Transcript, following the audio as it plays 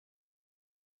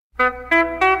There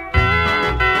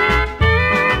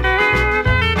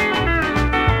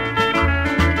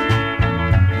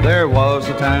was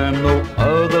a time no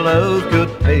other love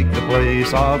could take the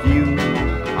place of you.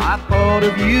 I thought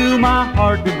of you, my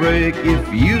heart would break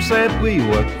if you said we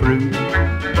were through.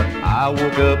 But I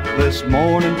woke up this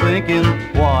morning thinking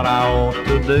what I ought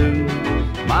to do.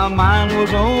 My mind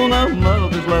was on a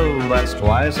mother's love that's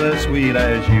twice as sweet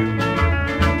as you.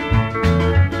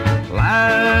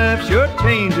 Life sure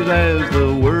changes as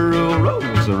the world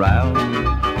rolls around.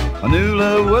 A new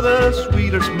love with a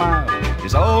sweeter smile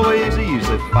is always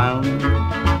easy found.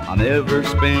 I never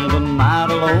spend a night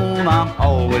alone, I'm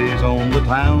always on the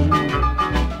town.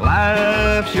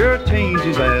 Life sure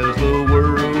changes as the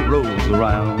world rolls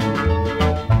around.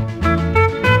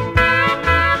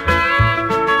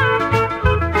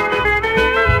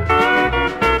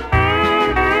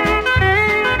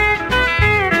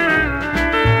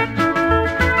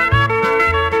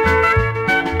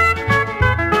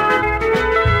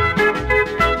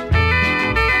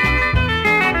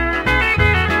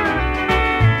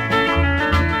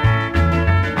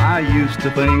 I used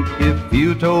to think if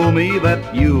you told me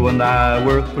that you and I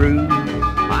were through,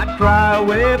 I'd cry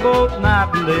away both night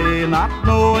and day, not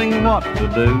knowing what to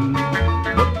do.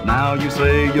 But now you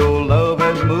say your love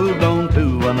has moved on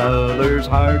to another's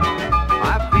heart.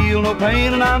 I feel no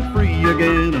pain and I'm free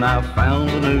again, and I've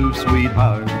found a new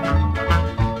sweetheart.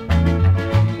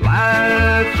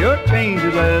 Life sure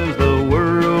changes as the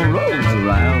world rolls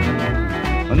around.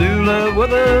 A new love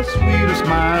with a sweeter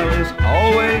smile is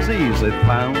always easy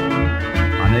found.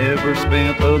 I never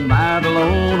spent a night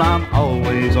alone, I'm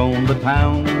always on the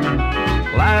town.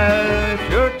 Life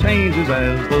sure changes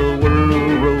as the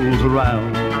world rolls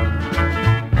around.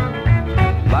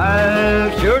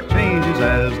 Life sure changes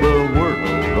as the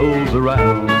world rolls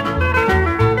around.